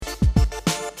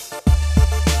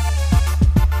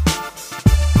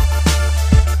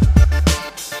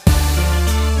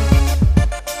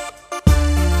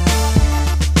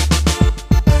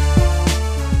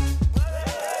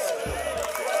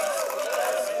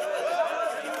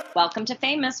Welcome to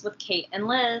Famous with Kate and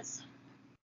Liz.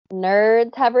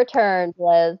 Nerds have returned,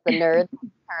 Liz. The nerds have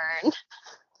returned.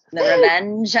 The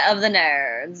revenge of the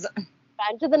nerds.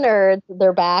 Revenge of the nerds.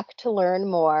 They're back to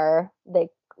learn more. They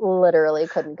literally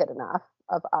couldn't get enough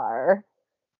of our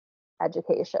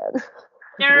education.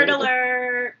 Nerd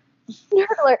alert. Nerd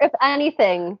alert. If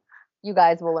anything, you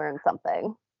guys will learn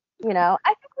something. You know,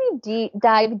 I think we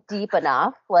dive deep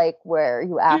enough, like where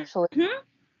you actually,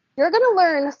 you're going to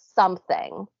learn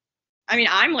something. I mean,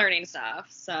 I'm learning stuff,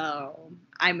 so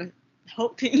I'm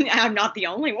hoping I'm not the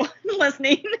only one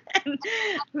listening and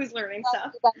who's learning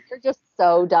stuff. You're just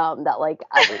so dumb that like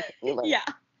everything you learn. Yeah.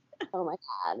 Oh my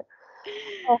god.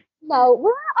 Oh, no,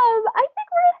 we're I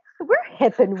think we're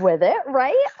hipping with it,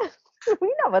 right?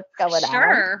 We know what's going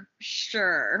on.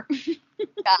 Sure.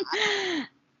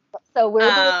 So we're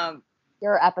doing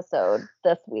your episode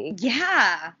this week.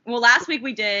 Yeah. Well, last week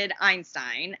we did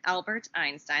Einstein, Albert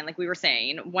Einstein, like we were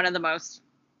saying, one of the most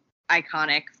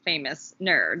iconic, famous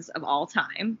nerds of all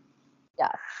time.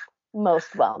 Yes.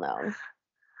 Most well known.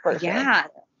 Yeah.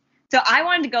 So I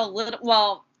wanted to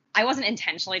go I wasn't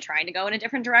intentionally trying to go in a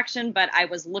different direction, but I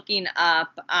was looking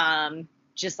up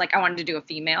just like I wanted to do a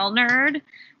female nerd,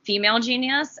 female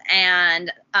genius,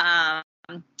 and Hedy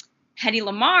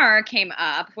Lamarr came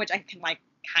up, which I can like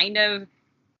kind of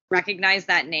recognize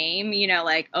that name, you know,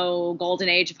 like, oh, golden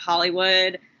age of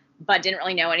Hollywood, but didn't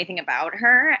really know anything about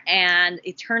her. And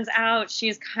it turns out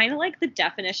she's kind of like the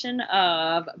definition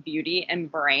of beauty and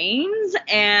brains,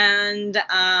 and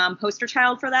poster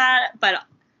child for that. But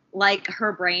like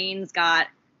her brains got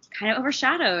kind of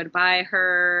overshadowed by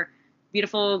her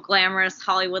beautiful, glamorous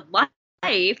Hollywood life.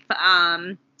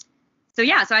 So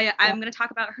I'm going to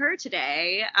talk about her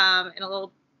today in a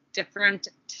little different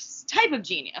type of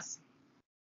genius.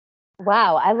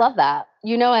 Wow, I love that.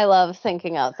 You know, I love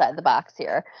thinking outside the box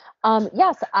here.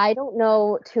 Yes, I don't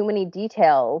know too many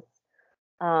details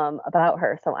about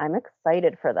her, so I'm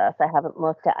excited for this. I haven't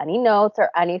looked at any notes or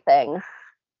anything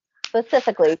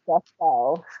specifically, just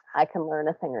so I can learn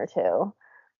a thing or two.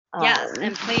 Yes,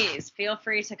 and please feel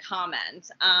free to comment.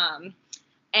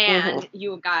 And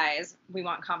you guys, we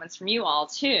want comments from you all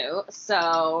too.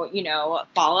 So, you know,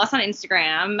 follow us on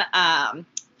Instagram,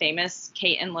 famous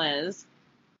Kate and Liz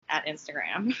at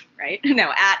Instagram, right?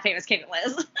 No, at famous Kate and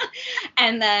Liz.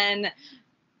 And then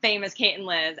famous Kate and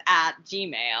Liz at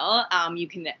Gmail. You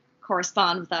can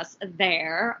correspond with us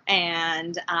there.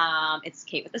 And it's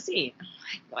Kate with a C.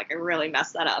 Like I really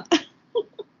messed that up.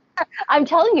 I'm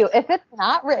telling you, if it's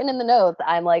not written in the notes,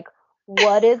 I'm like,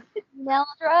 what is the email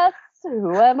address?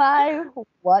 Who am I?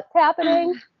 What's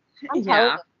happening? I'm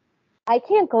telling you, I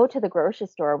can't go to the grocery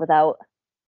store without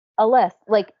a list.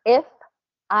 Like, if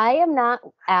I am not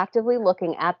actively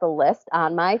looking at the list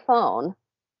on my phone,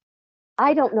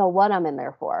 I don't know what I'm in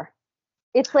there for.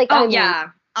 It's like,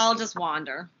 I'll just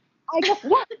wander. I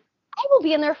will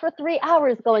be in there for 3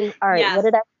 hours going, all right,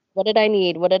 what did I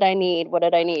need? What did I need? What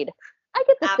did I need? I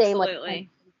get the same like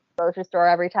grocery store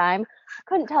every time. I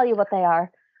couldn't tell you what they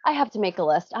are. I have to make a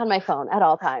list on my phone at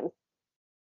all times.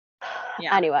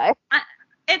 Yeah. Anyway.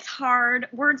 It's hard.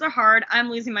 Words are hard. I'm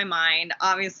losing my mind,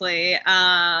 obviously.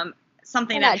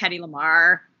 Something that Hedy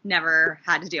Lamarr never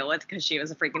had to deal with because she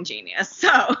was a freaking genius.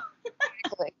 So.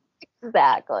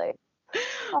 Exactly.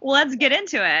 Well, let's get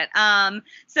into it.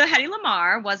 So Hedy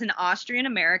Lamarr was an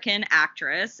Austrian-American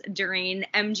actress during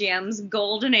MGM's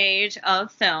golden age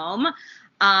of film.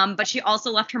 But she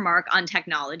also left her mark on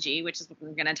technology, which is what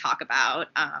we're going to talk about.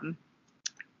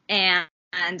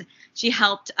 And she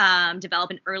helped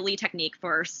develop an early technique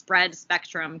for spread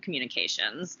spectrum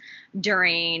communications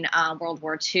during World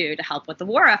War II to help with the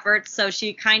war efforts. So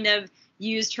she kind of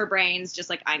used her brains just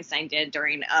like Einstein did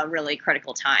during a really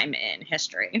critical time in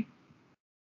history.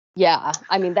 Yeah,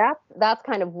 I mean, that's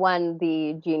kind of when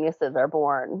the geniuses are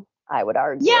born, I would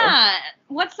argue. Yeah,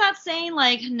 what's that saying?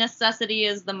 Like, necessity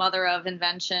is the mother of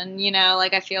invention, you know?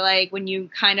 Like, I feel like when you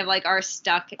kind of, like, are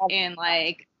stuck in,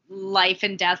 like, life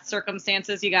and death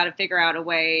circumstances, you got to figure out a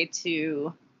way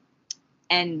to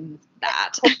end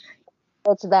that.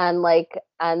 Which then, like,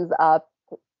 ends up,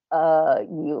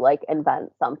 you, like,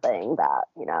 invent something that,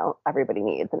 you know, everybody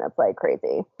needs, and it's, like,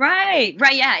 crazy. Right,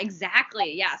 yeah,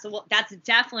 exactly. Yeah, so that's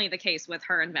definitely the case with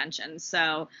her invention.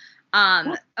 So,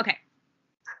 okay.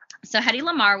 So Hedy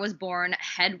Lamarr was born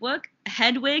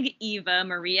Hedwig Eva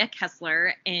Maria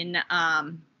Kessler in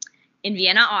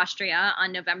Vienna, Austria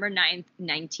on November 9th,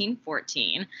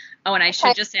 1914. Oh, and I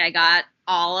should just say I got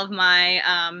all of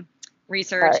my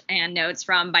research and notes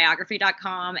from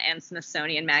biography.com and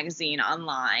Smithsonian Magazine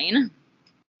online.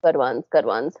 Good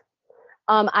ones.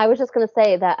 I was just going to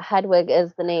say that Hedwig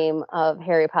is the name of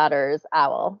Harry Potter's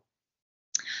owl.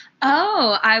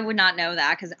 Oh, I would not know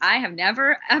that because I have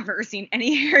never ever seen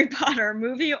any Harry Potter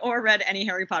movie or read any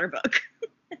Harry Potter book.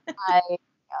 I,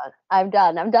 I'm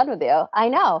done. I'm done with you. I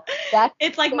know. That's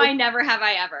It's like my never have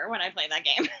I ever when I play that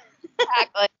game.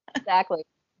 exactly.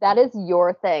 That is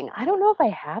your thing. I don't know if I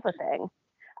have a thing.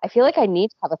 I feel like I need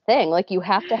to have a thing. Like you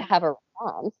have to have a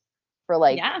response for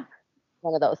like Yeah.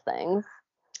 one of those things.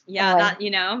 Yeah, Oh,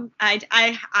 that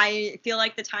I feel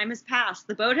like the time has passed.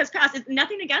 The boat has passed. It's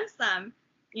nothing against them.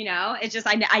 It's just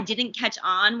I didn't catch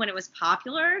on when it was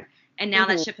popular, and now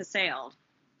that ship has sailed.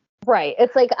 Right.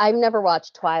 It's like I've never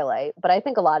watched Twilight, but I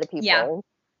think a lot of people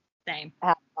Same.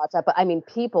 have watched that. But I mean,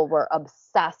 people were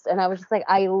obsessed, and I was just like,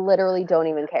 I literally don't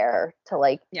even care to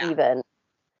like even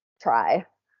try.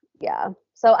 Yeah.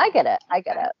 So I get it. I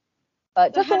get it.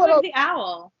 But So just a little. Hedwig the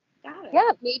Owl. Got it. Yeah.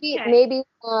 Maybe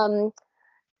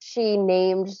she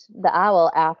named the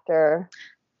owl after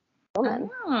a woman.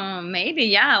 Oh, maybe.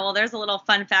 Yeah. Well, there's a little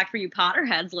fun fact for you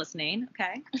Potterheads listening.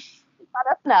 Okay. Let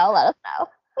us know. Let us know.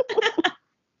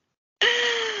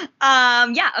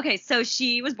 Yeah, okay, so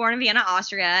she was born in Vienna,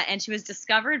 Austria, and she was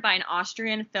discovered by an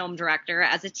Austrian film director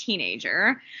as a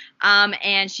teenager.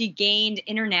 And she gained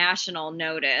international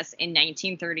notice in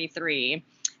 1933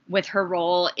 with her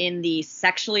role in the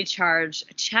sexually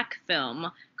charged Czech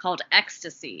film called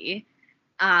Ecstasy.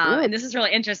 And this is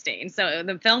really interesting. So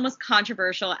the film was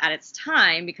controversial at its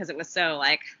time because it was so,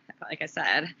 like I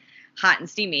said, hot and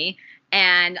steamy.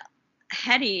 And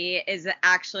Hedy is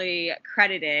actually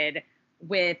credited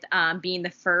with being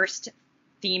the first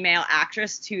female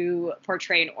actress to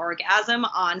portray an orgasm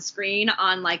on screen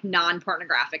on like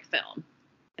non-pornographic film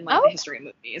in like the history of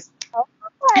movies. Oh,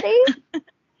 Hedy.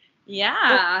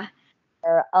 Yeah.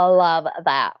 I love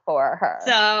that for her.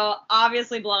 So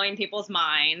obviously blowing people's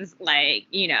minds, like,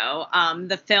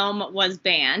 the film was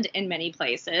banned in many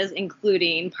places,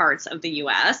 including parts of the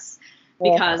US,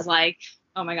 because like,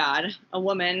 oh my God, a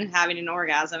woman having an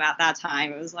orgasm at that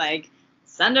time, it was like,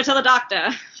 send her to the doctor.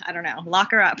 I don't know,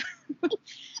 lock her up.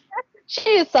 She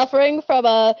is suffering from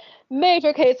a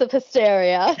major case of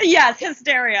hysteria. Yes,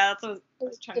 hysteria. That's what I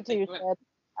was trying to think of it.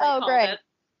 Oh, great.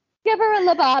 Give her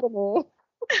a lobotomy.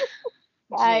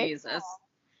 Jesus.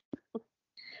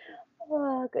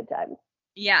 Oh, good time.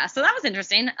 Yeah, so that was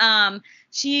interesting.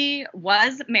 She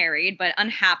was married, but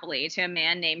unhappily, to a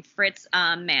man named Fritz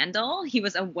Mandl. He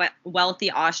was a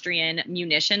wealthy Austrian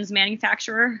munitions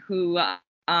manufacturer who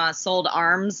sold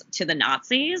arms to the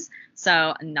Nazis.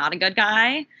 So not a good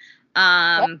guy.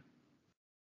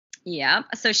 Yeah.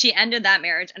 So she ended that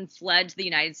marriage and fled to the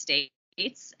United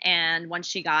States. And once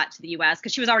she got to the U.S.,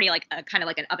 because she was already like kind of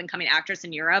like an up and coming actress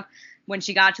in Europe, when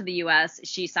she got to the U.S.,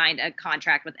 she signed a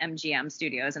contract with MGM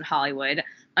Studios in Hollywood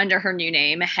under her new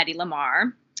name, Hedy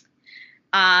Lamarr.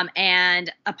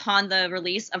 And upon the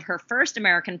release of her first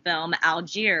American film,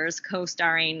 Algiers,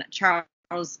 co-starring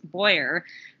Charles Boyer,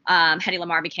 Hedy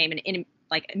Lamarr became an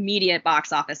immediate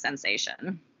box office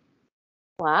sensation.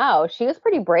 Wow, she was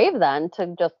pretty brave then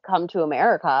to just come to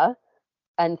America.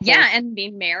 And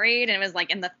being married, and it was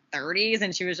like in the 30s,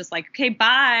 and she was just like, okay,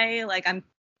 bye, like I'm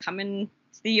coming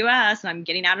to the US and I'm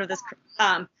getting out of this.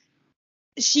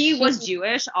 She was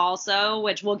Jewish also,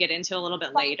 which we'll get into a little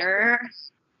bit later.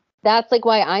 That's like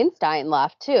why Einstein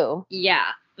left too.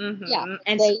 Yeah. Mm-hmm. Yeah.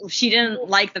 And she didn't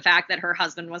like the fact that her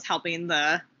husband was helping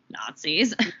the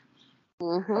Nazis.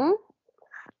 Mm-hmm.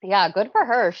 Yeah, good for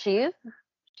her. She's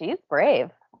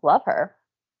brave. Love her.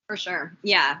 For sure.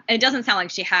 Yeah. And it doesn't sound like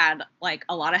she had like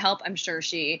a lot of help. I'm sure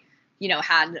she,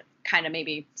 had kind of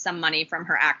maybe some money from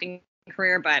her acting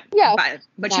career, but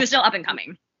she was still up and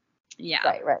coming. Yeah.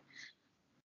 Right.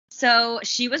 So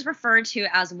she was referred to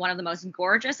as one of the most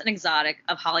gorgeous and exotic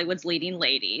of Hollywood's leading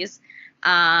ladies.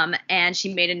 And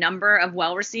she made a number of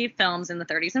well-received films in the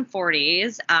 30s and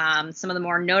 40s. Some of the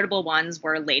more notable ones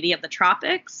were Lady of the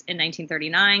Tropics in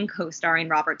 1939, co-starring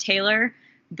Robert Taylor,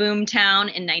 Boomtown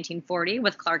in 1940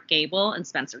 with Clark Gable and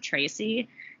Spencer Tracy,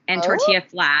 and Tortilla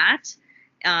Flat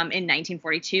in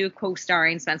 1942,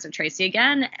 co-starring Spencer Tracy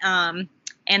again,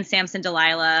 and Samson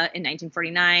Delilah in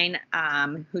 1949,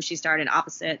 who she starred in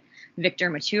opposite Victor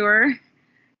Mature.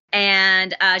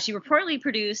 And she reportedly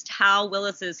produced Hal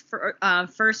Willis's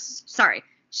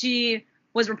she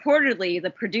was reportedly the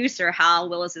producer Hal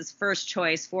Willis's first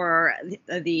choice for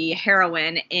the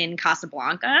heroine in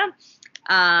Casablanca.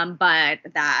 But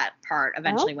that part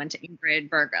eventually went to Ingrid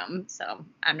Bergman, so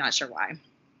I'm not sure why.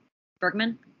 Ingrid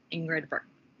Bergman. Ingrid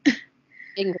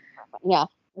Bergman, yeah.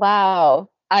 Wow.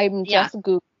 I'm just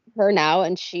Googling her now,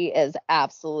 and she is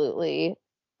absolutely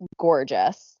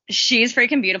gorgeous. She's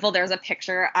freaking beautiful. There's a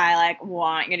picture I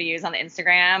want you to use on the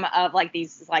Instagram of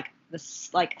these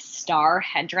this like star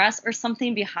headdress or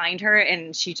something behind her,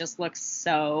 and she just looks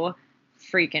so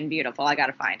freaking beautiful. I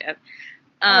gotta find it.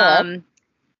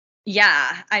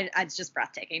 Yeah, it's just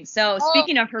breathtaking. So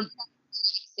speaking of her,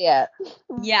 yeah,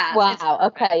 wow,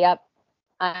 okay, yep,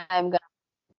 I'm gonna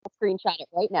screenshot it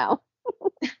right now.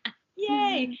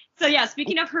 Yay! So yeah,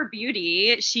 speaking of her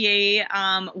beauty, she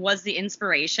was the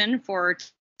inspiration for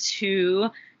two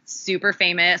super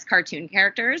famous cartoon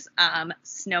characters,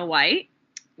 Snow White,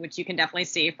 which you can definitely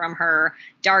see from her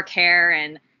dark hair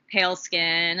and pale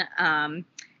skin,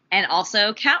 and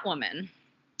also Catwoman.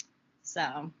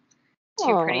 So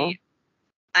two pretty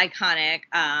iconic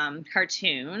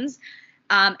cartoons.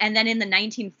 And then in the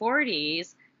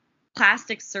 1940s,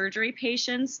 plastic surgery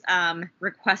patients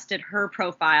requested her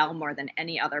profile more than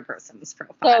any other person's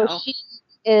profile. So she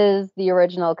is the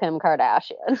original Kim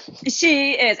Kardashian.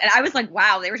 She is. And I was like,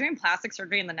 wow, they were doing plastic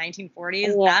surgery in the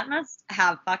 1940s. Yeah. That must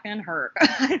have fucking hurt.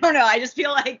 I don't know. I just feel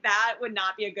like that would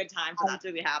not be a good time for that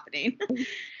to be happening.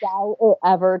 Doubt it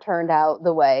ever turned out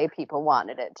the way people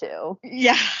wanted it to.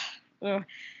 Yeah. But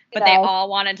they all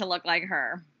wanted to look like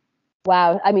her.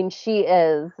 Wow. I mean, she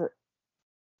is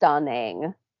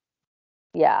stunning.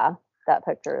 Yeah, that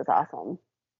picture is awesome.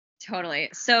 Totally.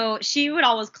 So she would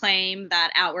always claim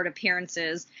that outward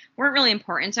appearances weren't really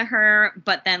important to her,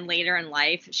 but then later in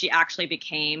life, she actually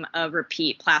became a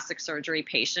repeat plastic surgery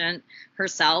patient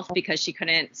herself because she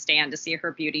couldn't stand to see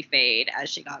her beauty fade as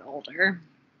she got older.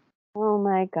 Oh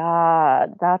my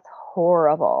God, that's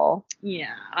horrible.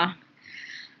 Yeah.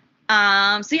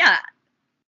 So yeah,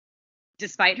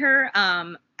 despite her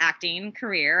acting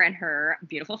career and her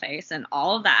beautiful face and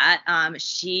all of that,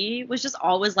 she was just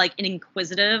always like an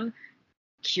inquisitive,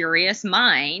 curious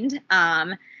mind.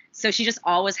 So she just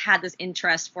always had this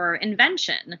interest for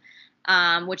invention,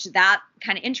 which that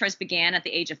kind of interest began at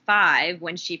the age of 5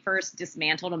 when she first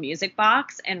dismantled a music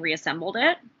box and reassembled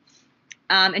it,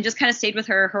 and just kind of stayed with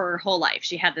her whole life.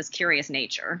 She had this curious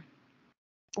nature.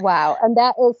 Wow. And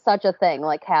that is such a thing,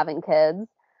 like having kids.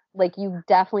 Like you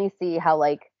definitely see how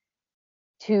like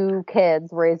 2 kids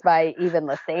raised by even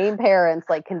the same parents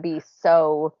like can be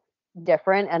so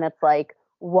different, and it's like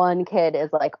one kid is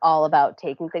like all about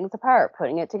taking things apart,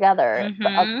 putting it together.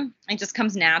 It just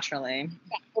comes naturally.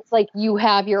 It's like you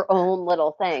have your own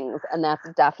little things, and that's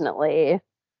definitely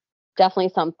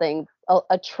something,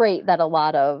 a trait that a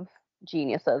lot of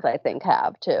geniuses I think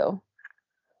have too.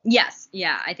 Yes,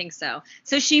 yeah, I think so.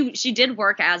 So she did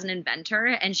work as an inventor,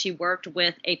 and she worked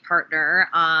with a partner,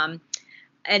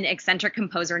 an eccentric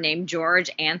composer named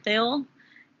George Antheil,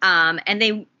 and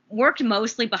they worked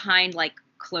mostly behind like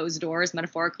closed doors,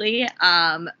 metaphorically.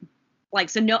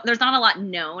 There's not a lot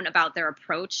known about their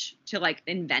approach to like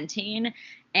inventing.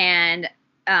 And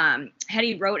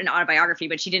Hetty wrote an autobiography,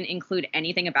 but she didn't include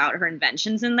anything about her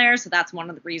inventions in there. So that's one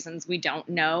of the reasons we don't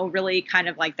know really kind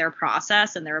of like their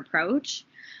process and their approach.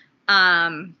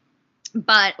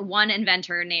 But one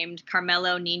inventor named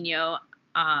Carmelo Nino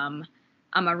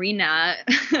Amarina,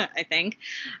 I think,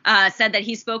 said that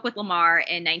he spoke with Lamar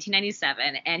in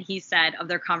 1997, and he said of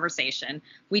their conversation,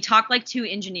 "We talked like 2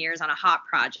 engineers on a hot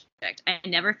project. I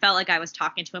never felt like I was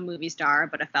talking to a movie star,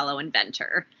 but a fellow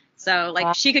inventor." So,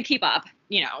 like, she could keep up,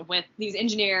 with these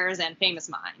engineers and famous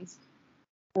minds.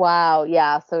 Wow,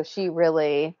 yeah. So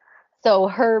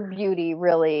her beauty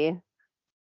really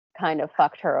kind of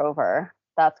fucked her over.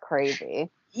 That's crazy.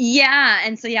 Yeah,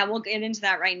 and so we'll get into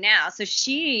that right now. So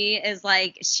she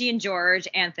and George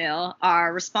Antheil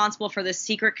are responsible for the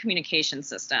secret communication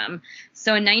system.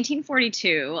 So in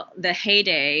 1942, the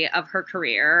heyday of her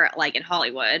career, like in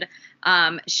Hollywood,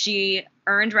 she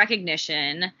earned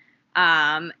recognition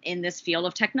in this field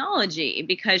of technology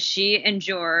because she and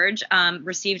George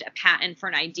received a patent for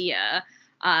an idea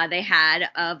they had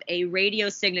of a radio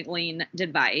signaling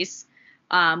device,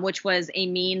 which was a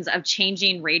means of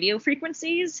changing radio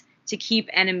frequencies to keep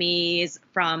enemies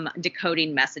from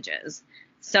decoding messages.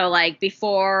 So, like,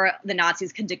 before the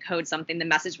Nazis could decode something, the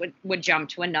message would jump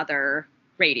to another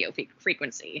radio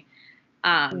frequency.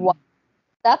 Wow.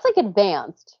 That's, like,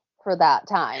 advanced for that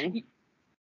time.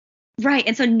 Right.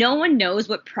 And so no one knows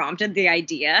what prompted the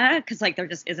idea because, like, there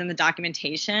just isn't the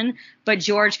documentation. But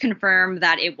George confirmed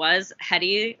that it was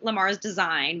Hedy Lamar's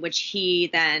design, which he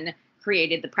then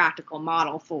created the practical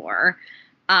model for.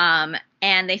 And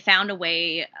they found a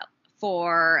way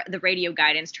for the radio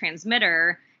guidance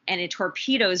transmitter and a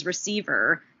torpedo's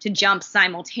receiver to jump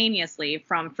simultaneously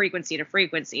from frequency to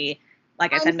frequency.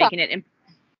 Like I said, making it...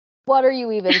 What are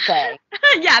you even saying?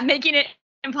 Yeah, making it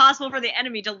impossible for the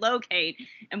enemy to locate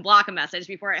and block a message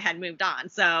before it had moved on.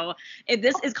 So if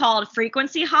this is called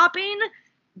frequency hopping,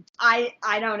 I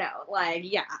don't know. Like,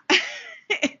 yeah.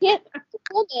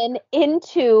 woman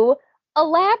into a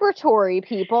laboratory,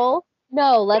 people.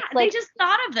 No, let's they just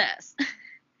thought of this.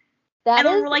 That and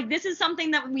then is, we're like, this is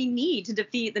something that we need to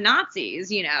defeat the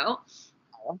Nazis, you know?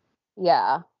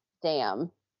 Yeah,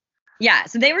 damn. Yeah,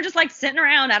 so they were just like sitting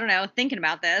around, I don't know, thinking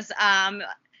about this.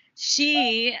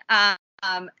 She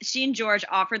and George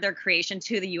offered their creation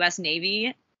to the U.S.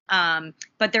 Navy,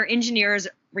 but their engineers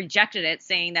rejected it,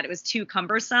 saying that it was too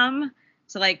cumbersome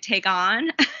to like take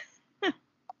on.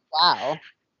 Wow.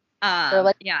 They're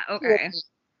like, yeah, okay.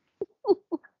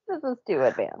 This is too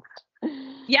advanced.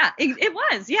 Yeah, it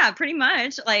was. Yeah, pretty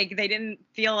much. Like they didn't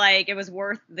feel like it was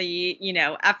worth the,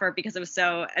 effort because it was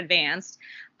so advanced.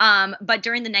 But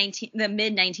during the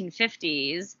mid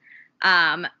 1950s,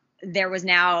 there was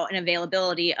now an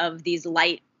availability of these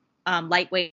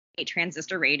lightweight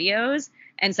transistor radios,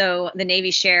 and so the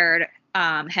Navy shared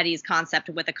Hetty's concept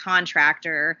with a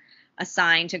contractor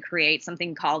assigned to create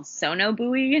something called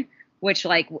sonobuoy, which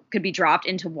like could be dropped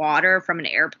into water from an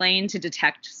airplane to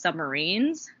detect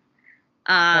submarines.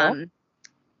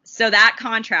 So that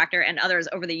contractor and others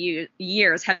over the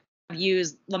years have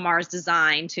used Lamar's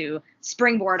design to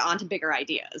springboard onto bigger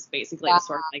ideas, basically, wow.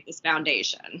 Sort of like this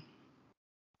foundation.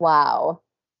 Wow.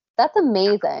 That's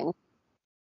amazing.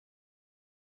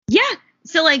 Yeah.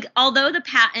 So like, although the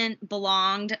patent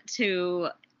belonged to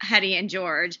Hetty and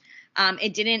George,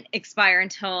 it didn't expire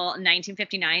until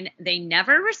 1959. They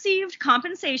never received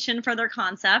compensation for their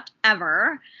concept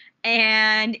ever.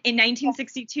 And in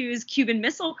 1962's Cuban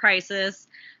Missile Crisis,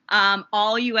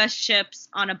 all U.S. ships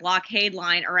on a blockade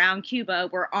line around Cuba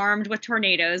were armed with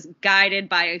tornadoes guided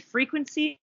by a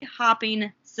frequency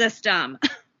hopping system.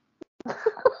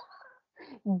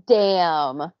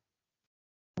 Damn.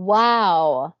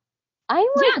 Wow. I'm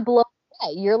like blown.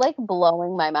 You're like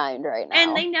blowing my mind right now.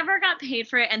 And they never got paid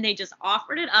for it, and they just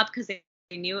offered it up because they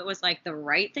knew it was like the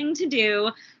right thing to do.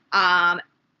 And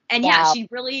yeah, she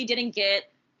really didn't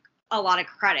get a lot of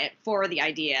credit for the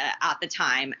idea at the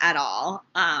time at all.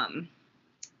 And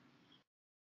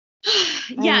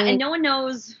no one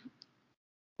knows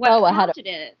what prompted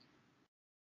it.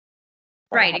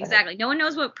 Right, exactly. No one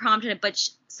knows what prompted it, but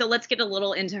so let's get a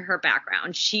little into her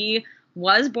background. She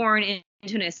was born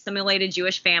into an assimilated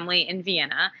Jewish family in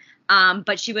Vienna,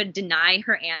 but she would deny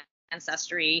her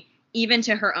ancestry even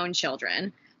to her own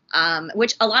children.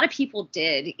 Which a lot of people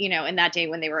did, in that day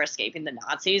when they were escaping the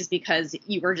Nazis, because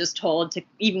you were just told to,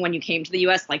 even when you came to the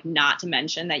U.S., like not to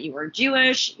mention that you were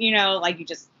Jewish, like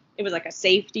it was like a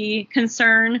safety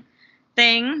concern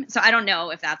thing. So I don't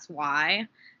know if that's why,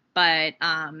 but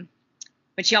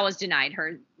she always denied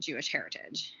her Jewish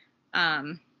heritage.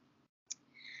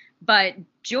 But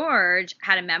George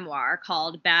had a memoir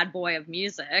called Bad Boy of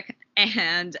Music,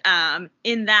 and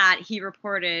in that he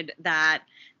reported that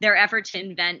their effort to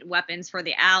invent weapons for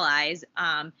the Allies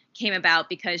came about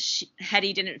because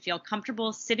Hetty didn't feel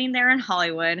comfortable sitting there in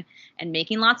Hollywood and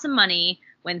making lots of money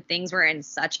when things were in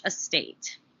such a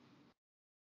state.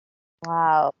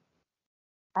 Wow.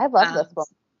 I love this book.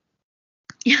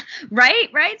 Yeah,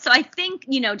 right. So I think,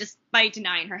 despite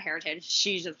denying her heritage,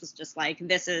 she was just like,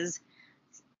 this is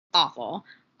awful.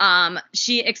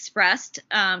 She expressed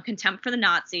contempt for the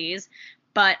Nazis,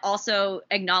 but also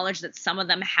acknowledged that some of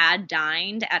them had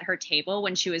dined at her table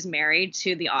when she was married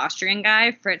to the Austrian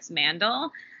guy, Fritz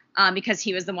Mandl, because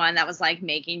he was the one that was like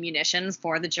making munitions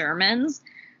for the Germans.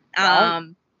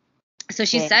 So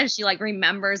she says she like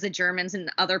remembers the Germans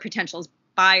and other potential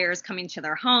buyers coming to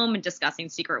their home and discussing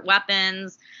secret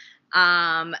weapons.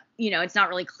 It's not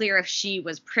really clear if she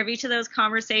was privy to those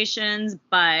conversations,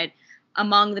 but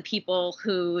among the people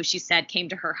who she said came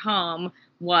to her home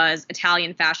was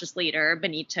Italian fascist leader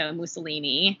Benito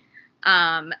Mussolini.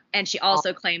 And she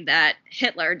also claimed that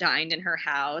Hitler dined in her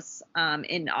house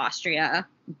in Austria.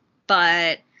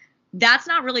 But that's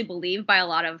not really believed by a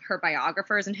lot of her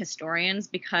biographers and historians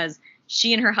because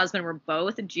she and her husband were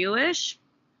both Jewish.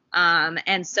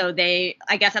 And so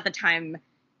I guess at the time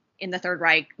in the Third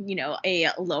Reich, a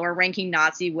lower ranking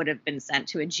Nazi would have been sent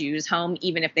to a Jew's home,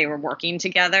 even if they were working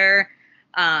together.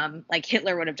 Like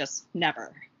Hitler would have just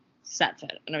never set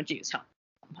foot in a Jew's home,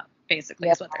 basically,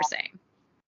 is what they're saying.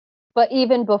 But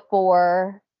even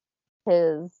before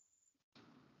his,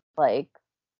 like,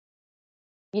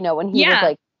 when he was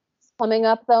like coming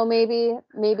up, though, maybe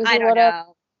he would have.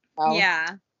 No. Yeah.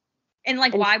 And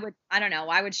like, why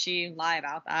would she lie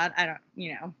about that? I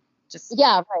don't, just.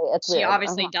 Yeah, right. It's she weird.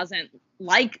 Obviously doesn't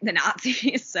like the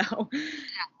Nazis, so.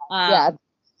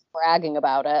 Bragging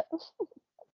about it.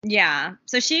 Yeah.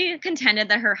 So she contended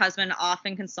that her husband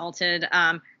often consulted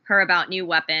her about new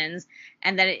weapons,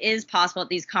 and that it is possible that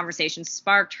these conversations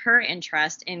sparked her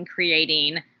interest in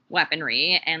creating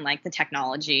weaponry and like the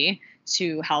technology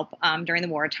to help during the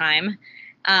wartime.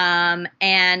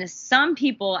 And some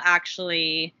people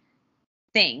actually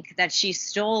think that she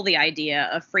stole the idea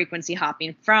of frequency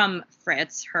hopping from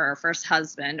Fritz, her first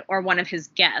husband, or one of his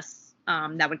guests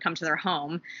that would come to their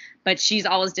home. But she's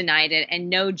always denied it, and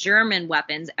no German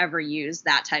weapons ever used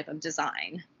that type of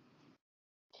design.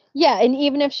 Yeah, and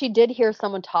even if she did hear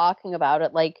someone talking about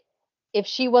it, like, if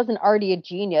she wasn't already a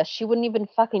genius, she wouldn't even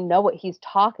fucking know what he's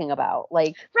talking about.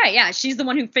 Like, right, yeah, she's the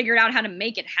one who figured out how to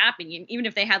make it happen. Even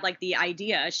if they had like the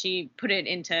idea, she put it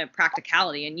into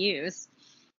practicality and use.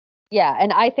 Yeah,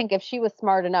 and I think if she was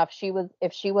smart enough,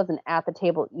 if she wasn't at the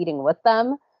table eating with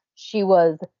them, she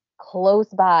was close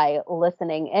by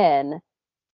listening in.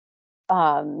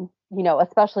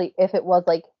 Especially if it was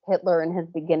like Hitler in his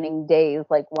beginning days,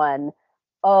 like when,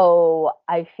 oh,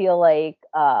 I feel like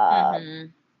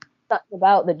something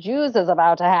about the Jews is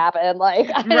about to happen. Like,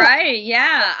 right,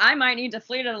 yeah, I might need to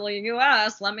flee to the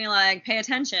US. Let me like pay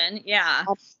attention. Yeah.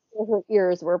 Her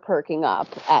ears were perking up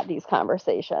at these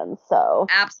conversations. So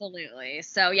absolutely.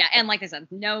 So yeah, and like I said,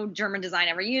 no German design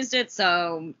ever used it.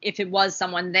 So if it was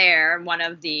someone there, one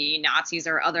of the Nazis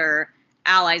or other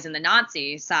allies in the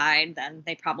Nazi side, then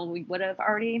they probably would have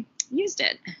already used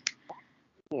it.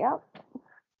 Yep.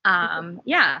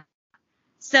 Yeah.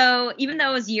 So even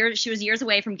though she was years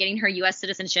away from getting her U.S.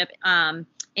 citizenship,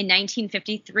 in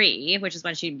 1953, which is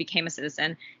when she became a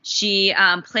citizen, she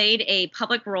played a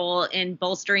public role in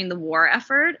bolstering the war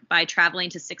effort by traveling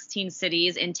to 16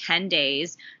 cities in 10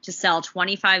 days to sell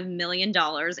 $25 million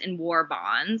in war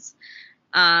bonds.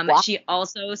 Wow. She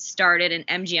also started an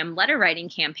MGM letter writing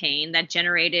campaign that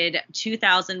generated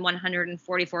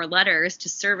 2,144 letters to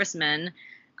servicemen.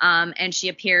 And she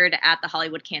appeared at the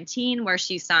Hollywood Canteen where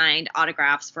she signed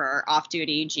autographs for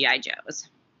off-duty GI Joes.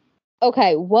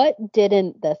 Okay, what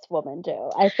didn't this woman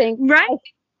do? I think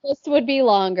this would be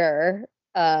longer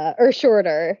or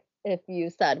shorter if you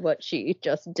said what she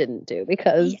just didn't do,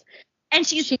 because and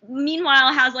she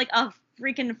meanwhile has like a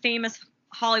freaking famous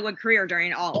Hollywood career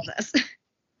during all of this.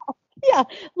 Yeah,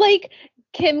 like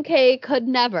Kim K could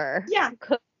never. Yeah.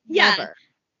 Never.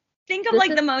 Think of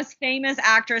like the most famous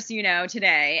actress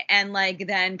today, and like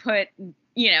then put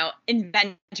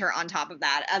inventor on top of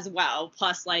that as well,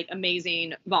 plus like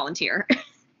amazing volunteer.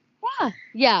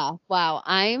 Yeah. Wow.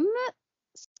 I'm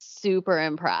super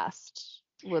impressed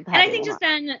with that. And I think just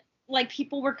then, like,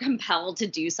 people were compelled to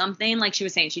do something. Like she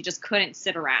was saying, she just couldn't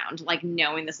sit around, like,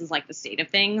 knowing this is like the state of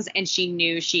things. And she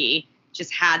knew she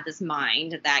just had this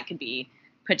mind that could be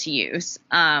put to use.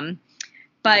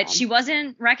 But she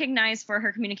wasn't recognized for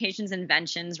her communications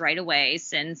inventions right away,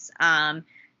 since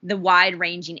the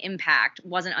wide-ranging impact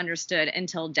wasn't understood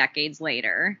until decades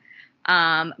later.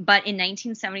 But in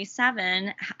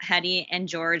 1977, Hetty and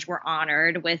George were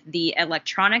honored with the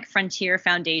Electronic Frontier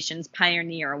Foundation's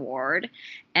Pioneer Award.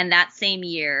 And that same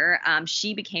year,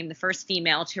 she became the first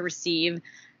female to receive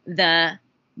the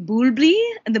Bulby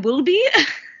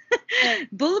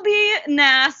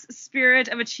Nass Spirit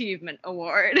of Achievement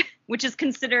Award, which is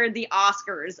considered the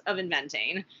Oscars of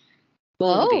inventing.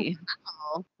 Bulby.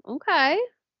 Oh, okay.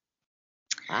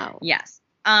 Wow. Yes.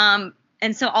 And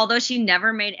so although she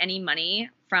never made any money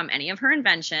from any of her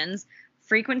inventions,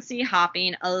 frequency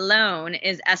hopping alone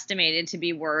is estimated to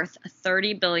be worth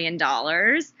 $30 billion.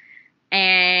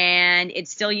 And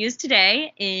it's still used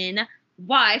today in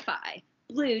Wi-Fi,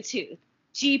 Bluetooth,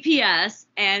 GPS,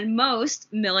 and most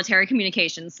military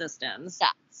communication systems. Yeah.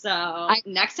 So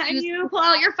next time you pull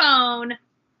out your phone,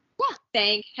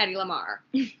 thank Hedy Lamarr.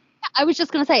 I was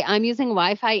just going to say, I'm using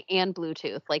Wi-Fi and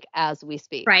Bluetooth, like, as we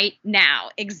speak. Right now,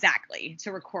 exactly,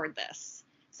 to record this.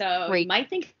 So you might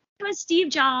think it was Steve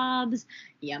Jobs.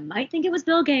 You might think it was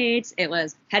Bill Gates. It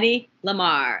was Hedy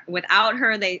Lamarr. Without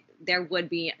her, there would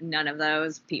be none of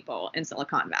those people in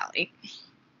Silicon Valley.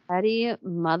 Hedy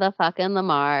motherfucking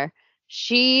Lamarr.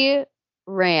 She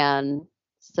ran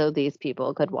so these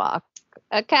people could walk.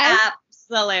 Okay?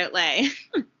 Absolutely.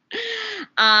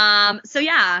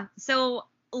 So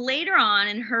later on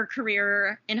in her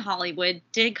career in Hollywood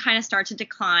did kind of start to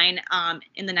decline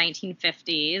in the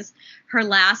 1950s. Her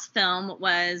last film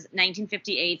was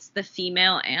 1958's The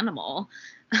Female Animal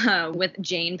with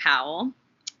Jane Powell.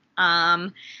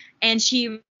 And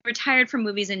she retired from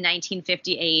movies in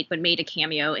 1958, but made a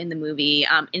cameo in the movie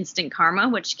Instant Karma,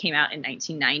 which came out in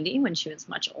 1990 when she was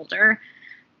much older.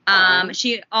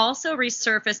 She also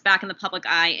resurfaced back in the public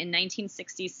eye in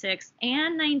 1966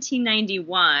 and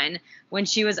 1991 when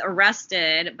she was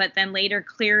arrested, but then later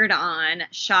cleared on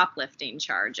shoplifting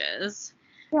charges.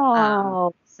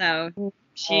 Oh. So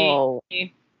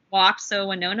she walked so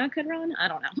Winona could run? I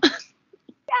don't know.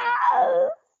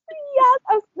 Yes,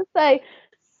 I was gonna say,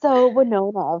 so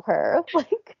Winona of her.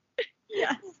 Like,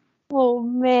 Yes. oh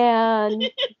man.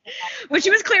 Well, she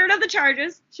was cleared of the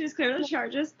charges.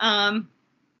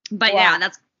 But Wow. yeah,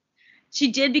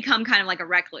 she did become kind of like a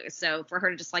recluse. So for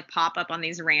her to just like pop up on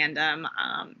these random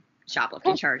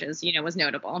shoplifting charges, was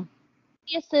notable.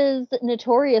 This is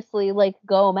notoriously like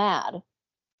go mad.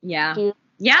 Yeah. She's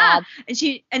Yeah.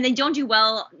 mad. And they don't do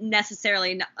well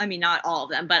necessarily. I mean, not all of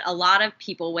them, but a lot of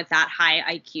people with that high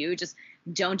IQ just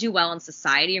don't do well in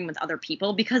society and with other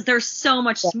people because they're so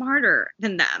much smarter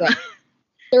than them. Yeah.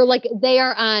 They're like, they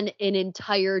are on an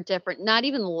entire different, not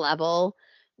even level,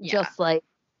 just like,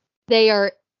 they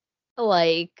are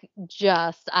like,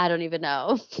 just, I don't even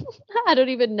know. I don't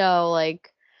even know,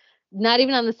 like, not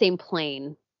even on the same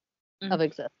plane of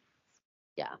existence.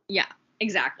 Yeah. Yeah,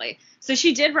 exactly. So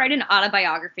she did write an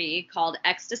autobiography called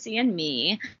Ecstasy and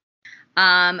Me.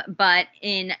 But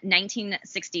in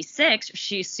 1966,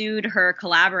 she sued her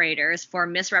collaborators for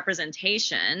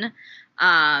misrepresentation.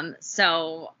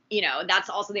 So, that's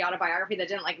also the autobiography that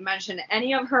didn't like mention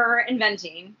any of her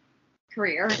inventing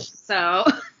career. So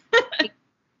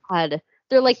God.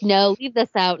 They're like, no, leave this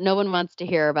out. No one wants to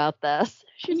hear about this.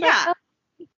 She's like, oh.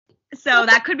 So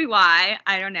that could be why.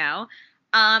 I don't know.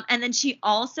 And then she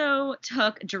also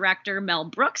took director Mel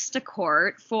Brooks to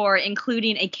court for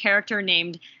including a character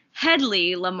named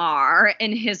Hedley Lamar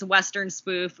in his Western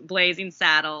spoof Blazing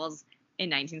Saddles in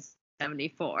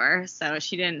 1974. So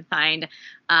she didn't find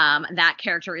that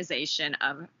characterization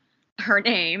of her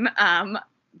name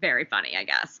very funny, I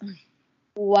guess.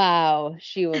 Wow.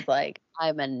 She was like,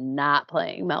 I'm not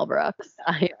playing Mel Brooks.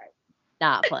 I'm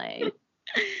not playing.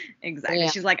 Exactly. Yeah.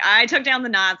 She's like, I took down the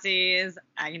Nazis.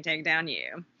 I can take down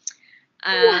you.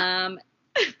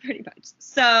 Pretty much.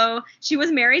 So she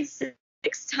was married 6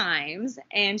 times,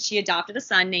 and she adopted a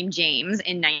son named James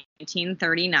in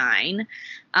 1939,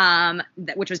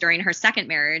 which was during her second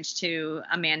marriage to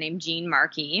a man named Gene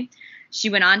Markey. She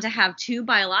went on to have 2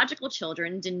 biological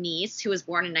children, Denise, who was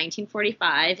born in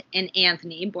 1945, and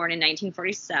Anthony, born in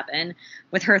 1947,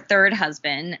 with her third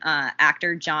husband,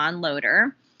 actor John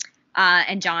Loder.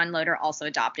 And John Loder also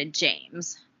adopted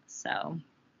James. So.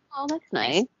 Oh, that's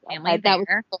nice. Family that there. was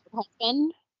her third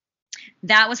husband?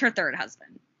 That was her third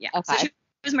husband. Yeah. Okay. So she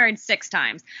was married 6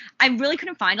 times. I really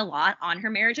couldn't find a lot on her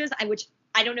marriages, which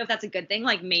I don't know if that's a good thing.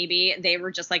 Like maybe they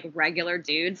were just like regular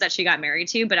dudes that she got married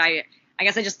to, but I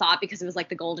guess I just thought because it was like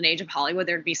the golden age of Hollywood,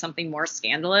 there'd be something more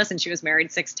scandalous, and she was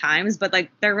married 6 times, but like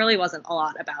there really wasn't a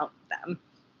lot about them.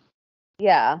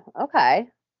 Yeah. Okay.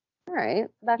 All right.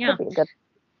 That could be a good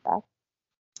stuff.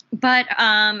 But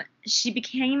she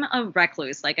became a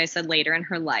recluse, like I said, later in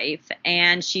her life,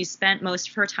 and she spent most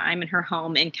of her time in her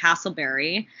home in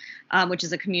Castleberry, which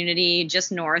is a community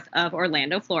just north of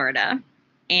Orlando, Florida.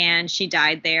 And she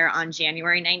died there on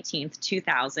January 19th,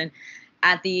 2000,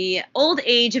 at the old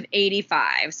age of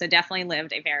 85. So definitely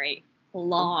lived a very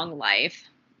long life.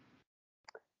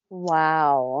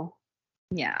 Wow.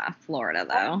 Yeah, Florida,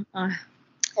 though. I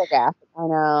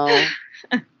know.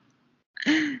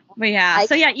 But yeah,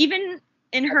 so yeah, even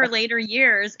in her later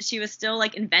years, she was still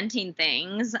like inventing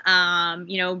things,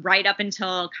 right up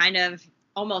until kind of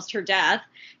almost her death.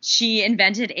 She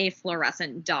invented a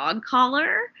fluorescent dog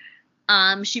collar.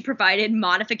 She provided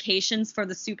modifications for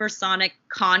the supersonic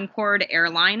Concorde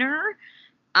airliner.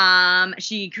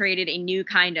 She created a new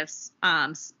kind of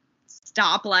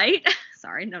stoplight.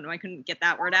 Sorry, no, I couldn't get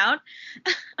that word out.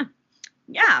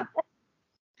 Yeah.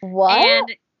 What?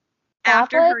 And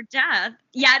after her death,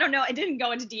 I don't know. It didn't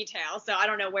go into detail, so I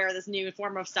don't know where this new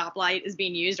form of stoplight is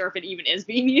being used or if it even is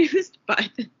being used. But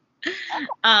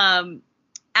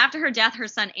after her death, her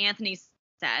son Anthony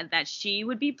said that she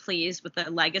would be pleased with the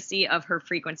legacy of her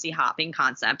frequency hopping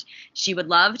concept. She would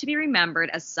love to be remembered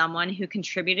as someone who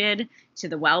contributed to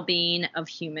the well-being of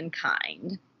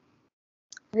humankind.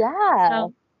 Yeah.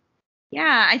 So,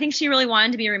 yeah, I think she really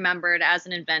wanted to be remembered as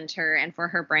an inventor and for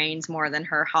her brains more than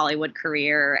her Hollywood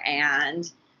career and,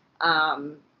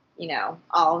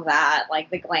 all of that, like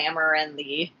the glamour and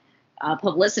the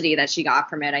publicity that she got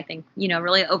from it, I think,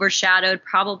 really overshadowed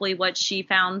probably what she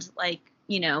found like,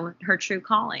 her true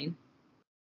calling.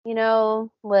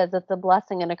 Liz, it's a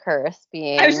blessing and a curse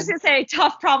being. I was just going to say,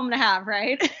 tough problem to have,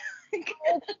 right?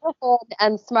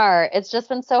 And smart. It's just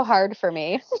been so hard for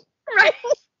me. Right.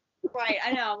 Right,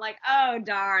 I know. I'm like, oh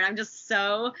darn, I'm just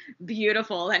so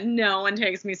beautiful that no one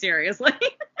takes me seriously.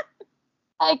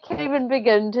 I can't even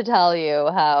begin to tell you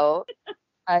how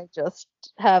I just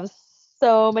have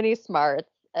so many smarts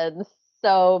and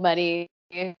so many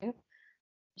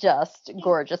just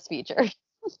gorgeous features.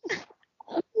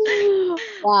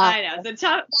 I know it's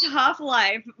a tough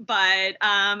life, but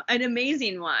an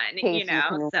amazing one, you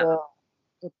know. So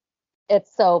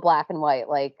it's so black and white,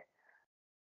 like,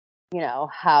 you know,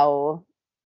 how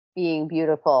being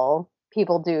beautiful,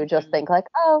 people do just think like,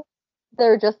 oh,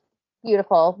 they're just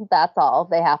beautiful. That's all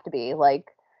they have to be. Like,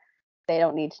 they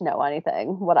don't need to know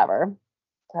anything, whatever.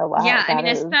 So wow, yeah, I mean,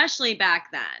 especially back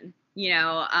then, you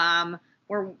know,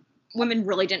 where women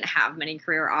really didn't have many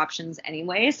career options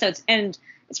anyway. So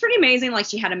it's pretty amazing. Like,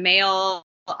 she had a male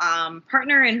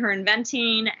partner in her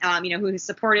inventing, you know, who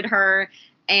supported her,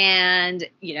 and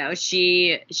you know,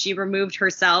 she removed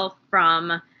herself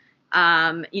from,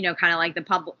 you know, kind of like the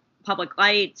public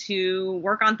light to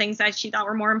work on things that she thought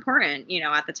were more important, you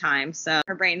know, at the time. So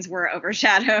her brains were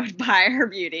overshadowed by her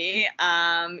beauty,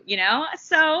 you know.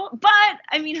 So, but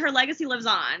I mean, her legacy lives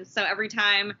on. So every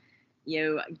time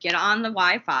you get on the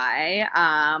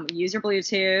Wi-Fi, use your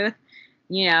Bluetooth,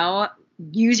 you know,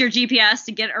 use your GPS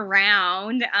to get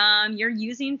around, you're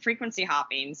using frequency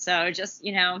hopping. So just,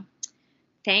 you know,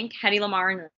 thank Hedy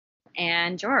Lamarr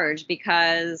and George,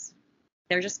 because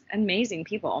they're just amazing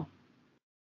people.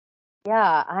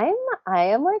 Yeah, I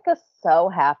am like so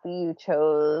happy you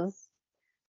chose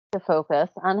to focus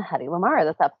on Hedy Lamarr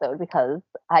this episode, because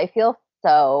I feel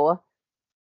so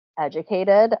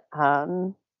educated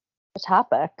on the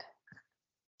topic.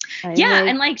 Yeah,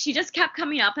 and like she just kept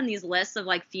coming up in these lists of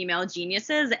like female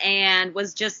geniuses, and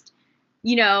was just,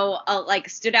 you know, like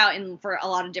stood out in for a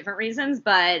lot of different reasons.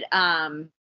 But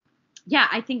yeah,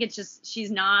 I think it's just, she's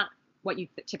not what you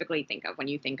typically think of when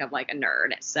you think of like a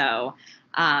nerd. So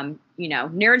you know,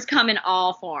 nerds come in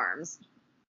all forms.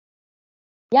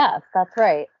 Yes, that's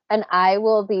right. And I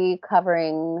will be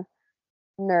covering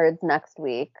nerds next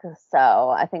week, so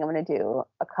I think I'm going to do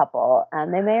a couple,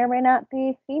 and they may or may not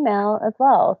be female as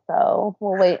well, so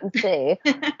we'll wait and see.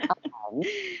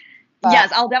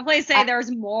 Yes, I'll definitely say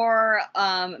there's more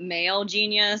male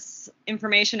genius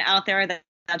information out there.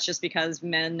 That's just because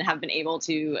men have been able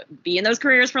to be in those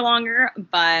careers for longer.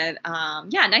 But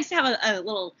yeah, nice to have a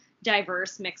little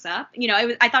diverse mix up. You know,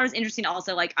 I thought it was interesting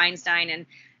also, like Einstein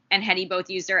and Hedy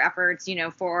both used their efforts, you know,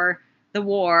 for the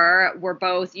war, were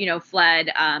both, you know,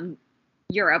 fled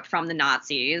Europe from the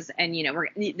Nazis. And, you know,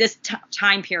 this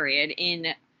time period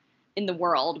in the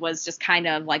world was just kind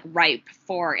of like ripe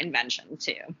for invention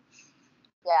too.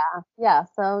 Yeah.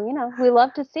 So, you know, we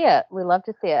love to see it.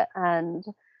 And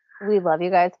we love you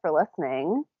guys for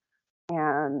listening.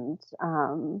 And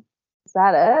is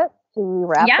that it? Do we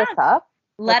wrap this up?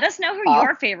 Let us know who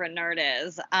your favorite nerd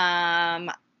is.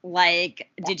 Like,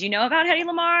 did you know about Hedy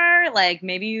Lamarr? Like,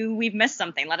 maybe we've missed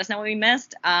something. Let us know what we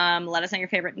missed. Let us know your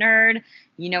favorite nerd.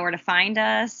 You know where to find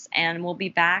us, and we'll be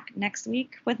back next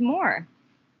week with more.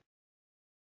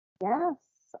 Yes.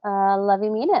 Love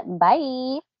you, mean it.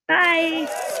 Bye.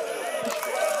 Bye.